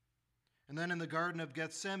 And then in the Garden of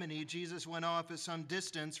Gethsemane, Jesus went off at some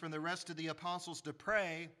distance from the rest of the apostles to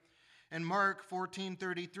pray. And Mark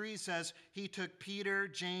 14:33 says, he took Peter,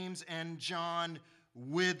 James, and John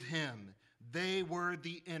with him. They were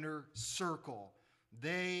the inner circle.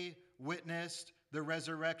 They witnessed the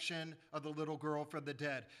resurrection of the little girl from the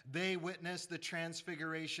dead. They witnessed the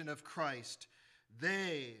transfiguration of Christ.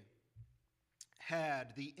 They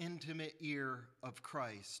had the intimate ear of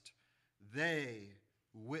Christ. They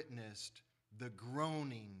witnessed the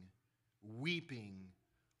groaning, weeping,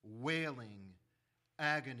 wailing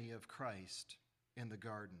agony of Christ in the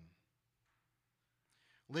garden.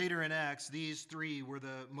 Later in Acts, these three were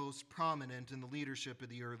the most prominent in the leadership of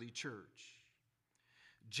the early church.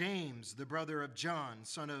 James, the brother of John,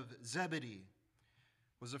 son of Zebedee,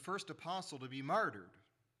 was the first apostle to be martyred.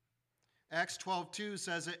 Acts 12:2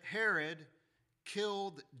 says that Herod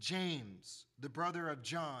killed James, the brother of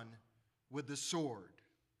John, with the sword,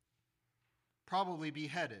 probably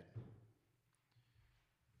beheaded.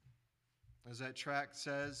 As that tract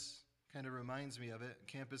says, kind of reminds me of it,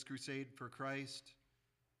 Campus Crusade for Christ.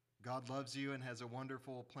 God loves you and has a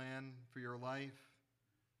wonderful plan for your life.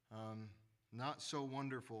 Not so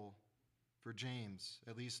wonderful for James,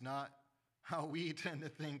 at least not how we tend to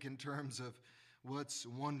think in terms of what's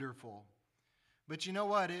wonderful. But you know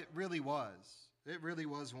what? It really was. It really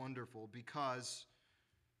was wonderful because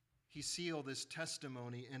he sealed his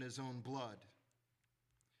testimony in his own blood.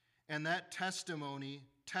 And that testimony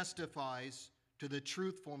testifies to the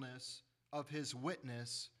truthfulness of his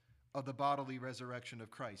witness of the bodily resurrection of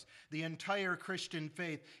Christ. The entire Christian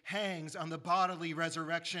faith hangs on the bodily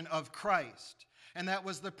resurrection of Christ. And that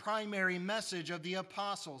was the primary message of the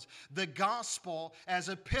apostles. The gospel as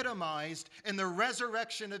epitomized in the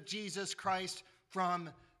resurrection of Jesus Christ from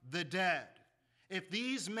the dead. If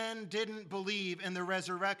these men didn't believe in the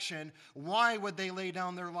resurrection, why would they lay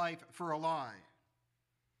down their life for a lie?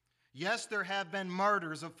 Yes, there have been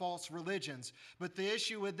martyrs of false religions, but the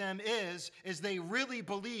issue with them is they really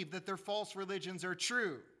believe that their false religions are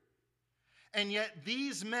true. And yet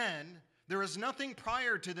these men, there is nothing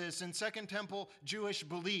prior to this in Second Temple Jewish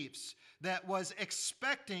beliefs that was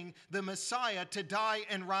expecting the Messiah to die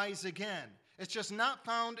and rise again. It's just not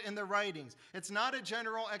found in the writings. It's not a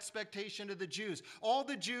general expectation of the Jews. All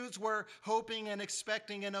the Jews were hoping and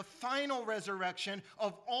expecting in a final resurrection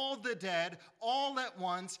of all the dead, all at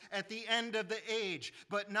once, at the end of the age,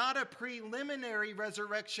 but not a preliminary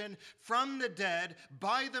resurrection from the dead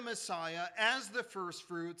by the Messiah as the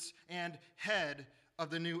firstfruits and head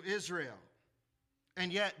of the new Israel.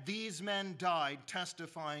 And yet these men died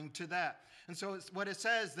testifying to that. And so what it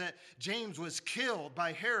says that James was killed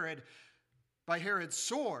by Herod's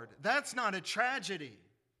sword, that's not a tragedy.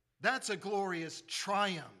 That's a glorious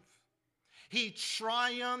triumph. He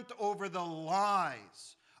triumphed over the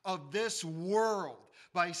lies of this world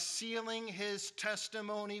by sealing his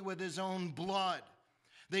testimony with his own blood.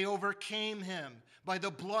 They overcame him by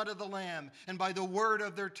the blood of the Lamb and by the word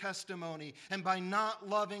of their testimony and by not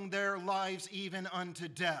loving their lives even unto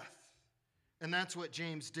death. And that's what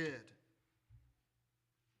James did.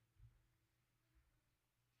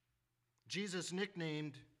 Jesus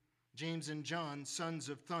nicknamed James and John sons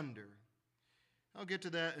of thunder. I'll get to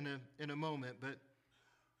that in a moment, but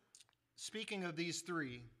speaking of these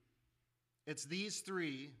three, it's these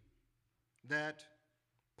three that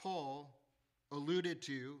Paul alluded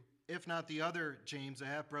to, if not the other James, a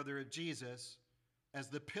half-brother of Jesus, as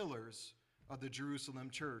the pillars of the Jerusalem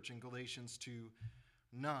church in Galatians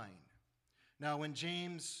 2:9. Now, when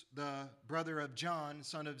James, the brother of John,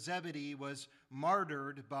 son of Zebedee, was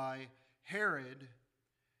martyred by Herod,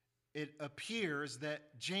 it appears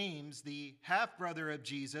that James, the half-brother of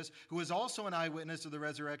Jesus, who was also an eyewitness of the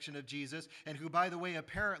resurrection of Jesus, and who, by the way,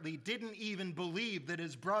 apparently didn't even believe that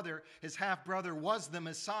his brother, his half-brother, was the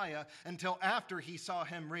Messiah until after he saw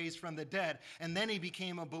him raised from the dead. And then he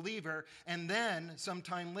became a believer, and then,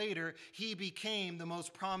 sometime later, he became the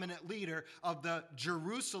most prominent leader of the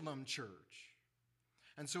Jerusalem church.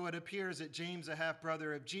 And so it appears that James, a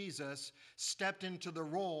half-brother of Jesus, stepped into the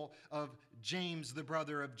role of James, the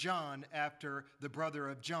brother of John, after the brother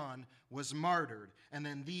of John was martyred. And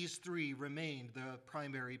then these three remained the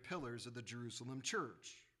primary pillars of the Jerusalem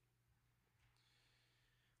church.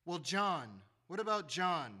 Well, John, what about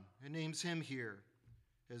John? It names him here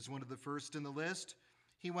as one of the first in the list.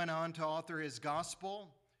 He went on to author his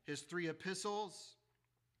gospel, his 3 epistles,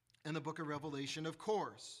 and the book of Revelation, of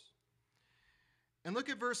course. And look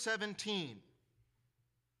at verse 17.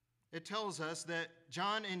 It tells us that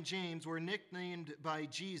John and James were nicknamed by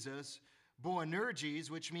Jesus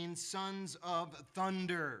Boanerges, which means sons of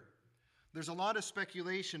thunder. There's a lot of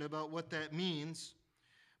speculation about what that means,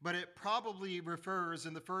 but it probably refers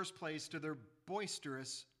in the first place to their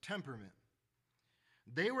boisterous temperament.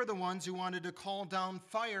 They were the ones who wanted to call down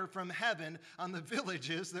fire from heaven on the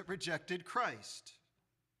villages that rejected Christ.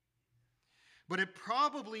 But it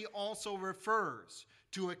probably also refers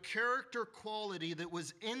to a character quality that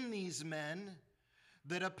was in these men,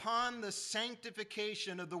 that upon the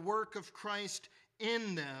sanctification of the work of Christ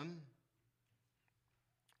in them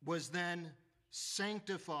was then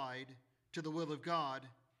sanctified to the will of God,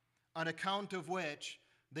 on account of which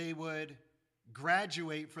they would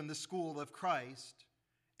graduate from the school of Christ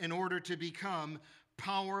in order to become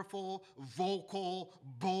powerful, vocal,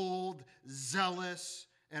 bold, zealous,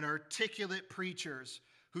 and articulate preachers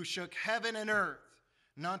who shook heaven and earth,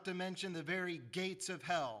 not to mention the very gates of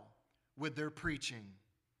hell, with their preaching.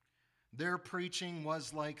 Their preaching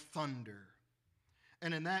was like thunder.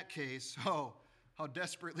 And in that case, how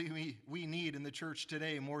desperately we need in the church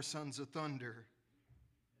today more sons of thunder.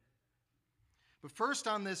 But first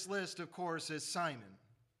on this list, of course, is Simon,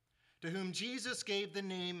 to whom Jesus gave the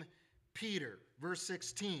name Peter, verse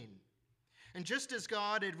 16. And just as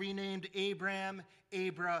God had renamed Abraham,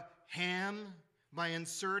 Abraham, by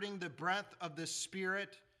inserting the breath of the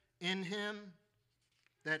Spirit in him,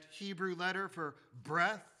 that Hebrew letter for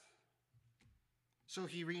breath, so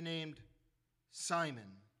he renamed Simon.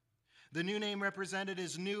 The new name represented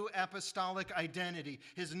his new apostolic identity,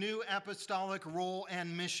 his new apostolic role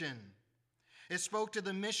and mission. It spoke to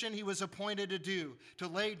the mission he was appointed to do, to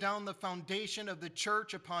lay down the foundation of the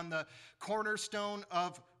church upon the cornerstone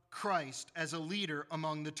of Christ as a leader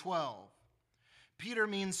among the 12. Peter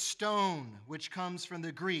means stone, which comes from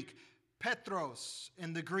the Greek, Petros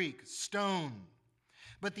in the Greek, stone.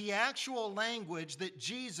 But the actual language that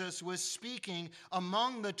Jesus was speaking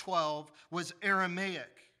among the 12 was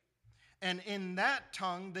Aramaic. And in that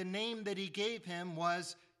tongue, the name that he gave him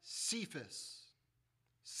was Cephas.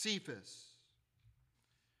 Cephas.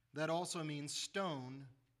 That also means stone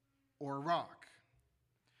or rock.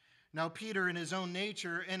 Now, Peter, in his own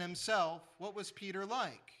nature and himself, what was Peter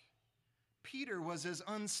like? Peter was as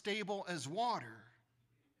unstable as water.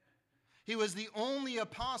 He was the only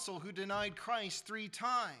apostle who denied Christ 3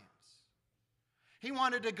 times. He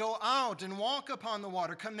wanted to go out and walk upon the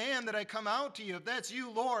water. Command that I come out to you. If that's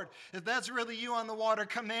you, Lord, if that's really you on the water,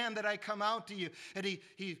 command that I come out to you. And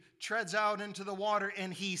he treads out into the water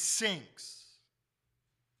and he sinks.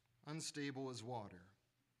 Unstable as water.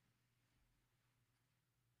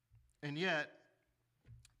 And yet,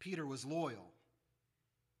 Peter was loyal.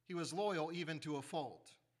 He was loyal even to a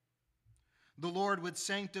fault. The Lord would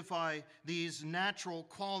sanctify these natural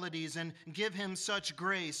qualities and give him such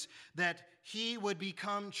grace that he would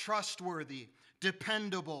become trustworthy,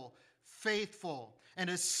 dependable, faithful, and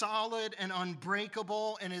as solid and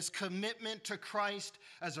unbreakable in his commitment to Christ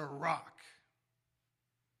as a rock.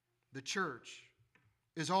 The church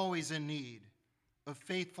is always in need of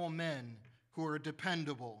faithful men who are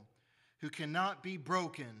dependable, who cannot be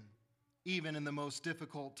broken even in the most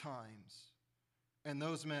difficult times. And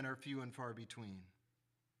those men are few and far between.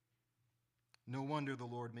 No wonder the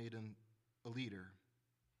Lord made him a leader.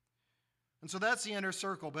 And so that's the inner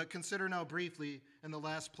circle, but consider now briefly in the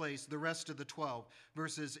last place the rest of the 12,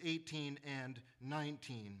 verses 18 and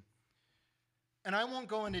 19. And I won't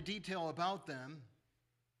go into detail about them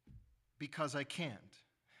because I can't.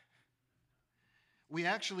 We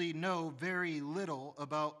actually know very little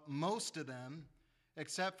about most of them,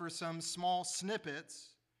 except for some small snippets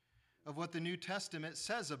of what the New Testament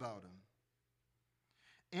says about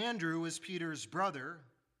him. Andrew was Peter's brother,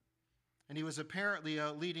 and he was apparently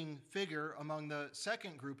a leading figure among the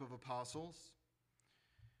second group of apostles.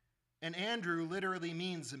 And Andrew literally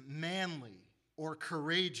means manly or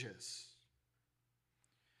courageous.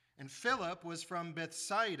 And Philip was from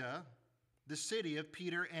Bethsaida, the city of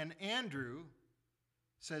Peter and Andrew,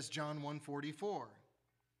 says John 1:44.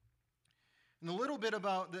 And a little bit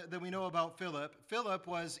about that we know about Philip. Philip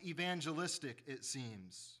was evangelistic, it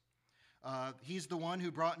seems. He's the one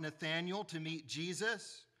who brought Nathanael to meet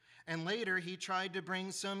Jesus, and later he tried to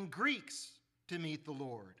bring some Greeks to meet the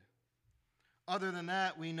Lord. Other than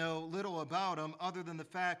that, we know little about him, other than the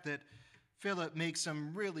fact that Philip makes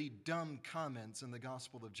some really dumb comments in the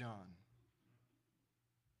Gospel of John.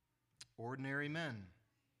 Ordinary men.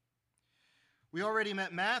 We already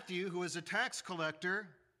met Matthew, who was a tax collector,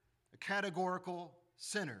 a categorical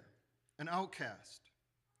sinner, an outcast.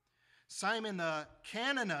 Simon the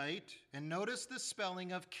Canaanite, and notice the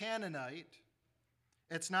spelling of Canaanite.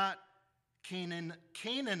 It's not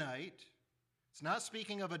Canaanite. It's not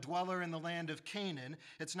speaking of a dweller in the land of Canaan.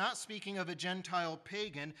 It's not speaking of a Gentile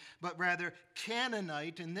pagan, but rather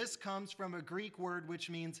Canaanite, and this comes from a Greek word which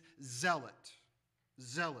means zealot.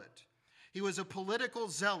 zealot. He was a political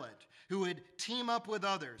zealot who would team up with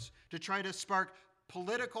others to try to spark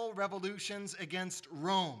political revolutions against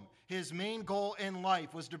Rome. His main goal in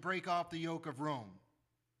life was to break off the yoke of Rome.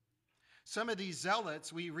 Some of these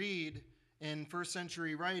zealots we read in first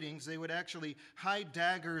century writings, they would actually hide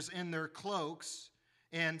daggers in their cloaks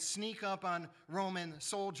and sneak up on Roman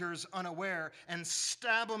soldiers unaware and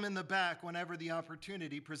stab them in the back whenever the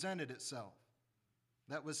opportunity presented itself.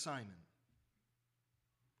 That was Simon.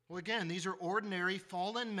 Well, again, these are ordinary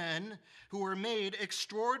fallen men who were made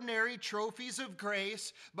extraordinary trophies of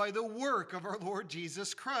grace by the work of our Lord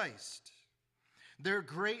Jesus Christ. Their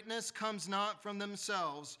greatness comes not from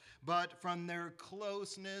themselves, but from their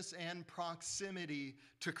closeness and proximity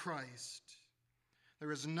to Christ.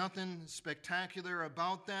 There is nothing spectacular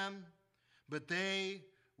about them, but they,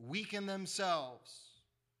 weak in themselves,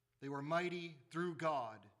 they were mighty through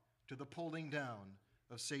God to the pulling down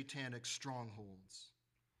of satanic strongholds.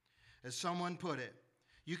 As someone put it,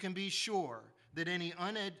 you can be sure that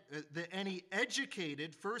any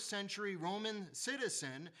educated first century Roman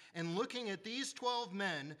citizen, in looking at these 12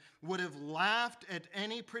 men, would have laughed at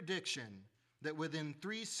any prediction that within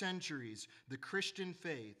 3 centuries the Christian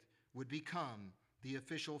faith would become the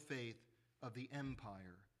official faith of the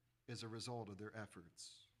empire as a result of their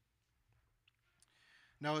efforts.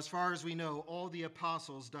 Now, as far as we know, all the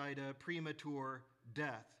apostles died a premature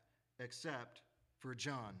death except for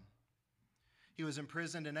John. He was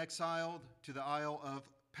imprisoned and exiled to the Isle of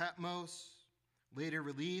Patmos, later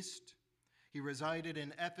released. He resided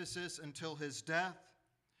in Ephesus until his death.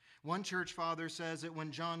 One church father says that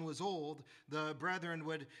when John was old, the brethren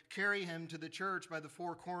would carry him to the church by the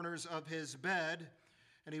 4 corners of his bed,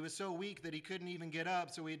 and he was so weak that he couldn't even get up,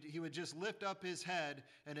 so he would just lift up his head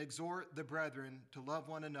and exhort the brethren to love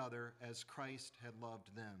one another as Christ had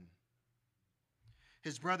loved them.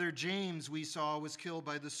 His brother James, we saw, was killed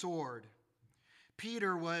by the sword.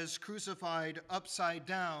 Peter was crucified upside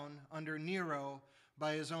down under Nero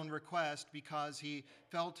by his own request because he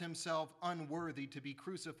felt himself unworthy to be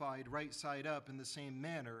crucified right side up in the same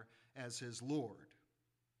manner as his Lord.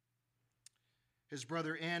 His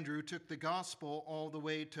brother Andrew took the gospel all the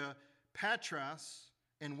way to Patras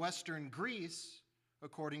in western Greece,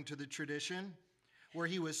 according to the tradition, where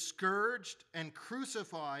he was scourged and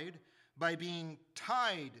crucified by being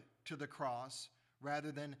tied to the cross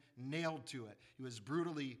rather than nailed to it. He was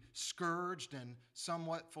brutally scourged and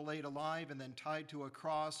somewhat filleted alive and then tied to a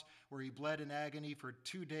cross where he bled in agony for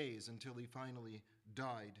 2 days until he finally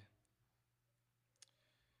died.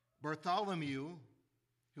 Bartholomew,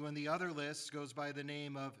 who in the other list goes by the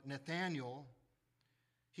name of Nathaniel,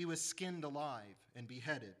 he was skinned alive and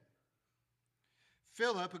beheaded.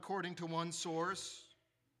 Philip, according to one source,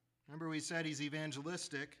 remember we said he's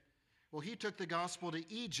evangelistic, well, he took the gospel to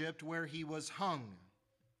Egypt where he was hung.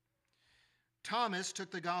 Thomas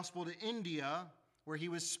took the gospel to India where he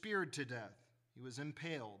was speared to death. He was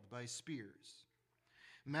impaled by spears.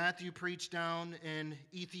 Matthew preached down in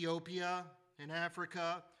Ethiopia, in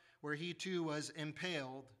Africa, where he too was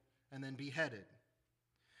impaled and then beheaded.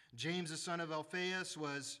 James, the son of Alphaeus,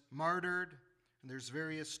 was martyred, and there's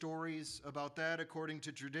various stories about that according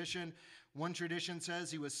to tradition. One tradition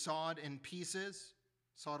says he was sawed in pieces,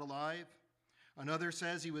 sawed alive. Another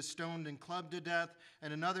says he was stoned and clubbed to death,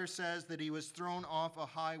 and another says that he was thrown off a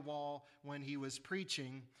high wall when he was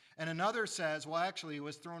preaching, and another says, well, actually, he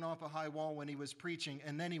was thrown off a high wall when he was preaching,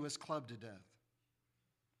 and then he was clubbed to death.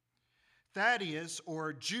 Thaddeus,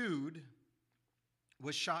 or Jude,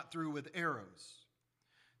 was shot through with arrows.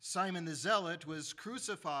 Simon the Zealot was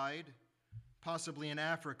crucified, possibly in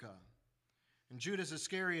Africa. And Judas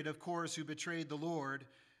Iscariot, of course, who betrayed the Lord,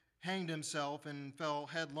 hanged himself and fell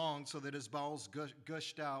headlong so that his bowels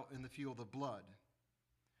gushed out in the field of blood.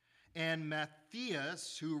 And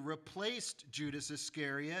Matthias, who replaced Judas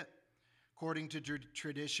Iscariot, according to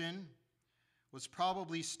tradition, was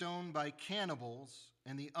probably stoned by cannibals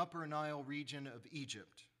in the upper Nile region of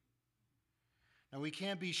Egypt. Now, we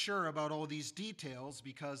can't be sure about all these details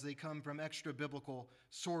because they come from extra-biblical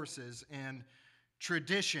sources and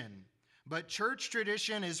tradition. But church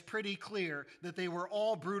tradition is pretty clear that they were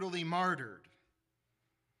all brutally martyred.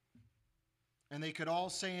 And they could all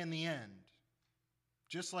say in the end,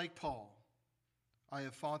 just like Paul, I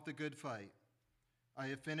have fought the good fight. I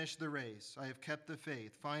have finished the race. I have kept the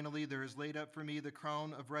faith. Finally, there is laid up for me the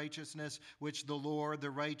crown of righteousness, which the Lord, the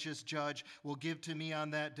righteous judge, will give to me on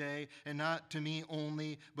that day, and not to me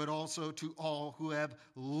only, but also to all who have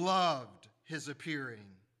loved his appearing.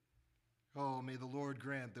 Oh, may the Lord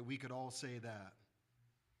grant that we could all say that.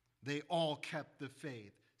 They all kept the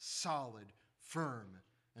faith, solid, firm,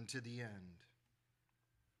 unto the end.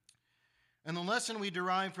 And the lesson we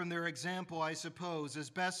derive from their example, I suppose, is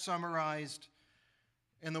best summarized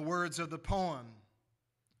in the words of the poem,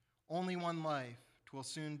 "Only one life, 'twill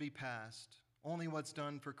soon be past. Only what's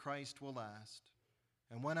done for Christ will last.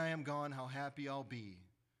 And when I am gone, how happy I'll be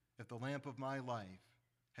if the lamp of my life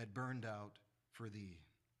had burned out for thee."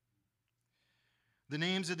 The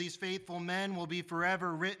names of these faithful men will be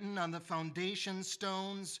forever written on the foundation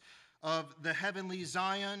stones of the heavenly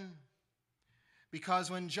Zion, because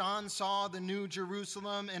when John saw the New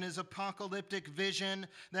Jerusalem in his apocalyptic vision,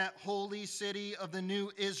 that holy city of the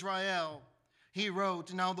new Israel, he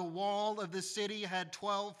wrote, "Now the wall of the city had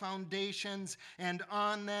 12 foundations, and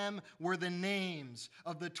on them were the names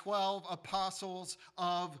of the 12 apostles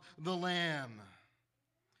of the Lamb."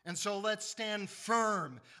 And so let's stand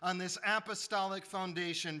firm on this apostolic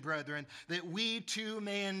foundation, brethren, that we too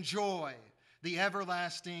may enjoy the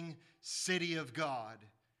everlasting city of God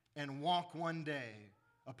and walk one day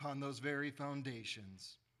upon those very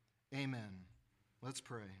foundations. Amen. Let's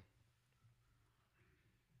pray.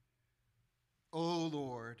 O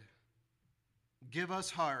Lord, give us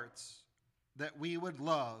hearts that we would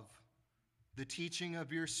love the teaching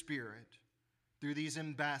of your Spirit through these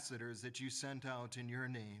ambassadors that you sent out in your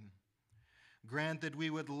name. Grant that we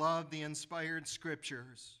would love the inspired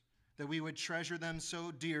scriptures, that we would treasure them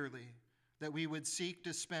so dearly, that we would seek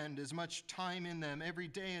to spend as much time in them every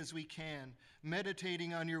day as we can,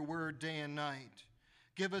 meditating on your word day and night.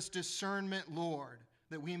 Give us discernment, Lord,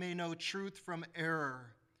 that we may know truth from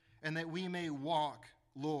error, and that we may walk,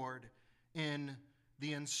 Lord, in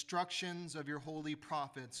the instructions of your holy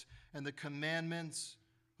prophets and the commandments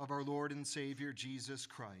of our Lord and Savior Jesus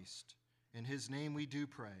Christ. In his name we do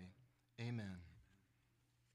pray. Amen.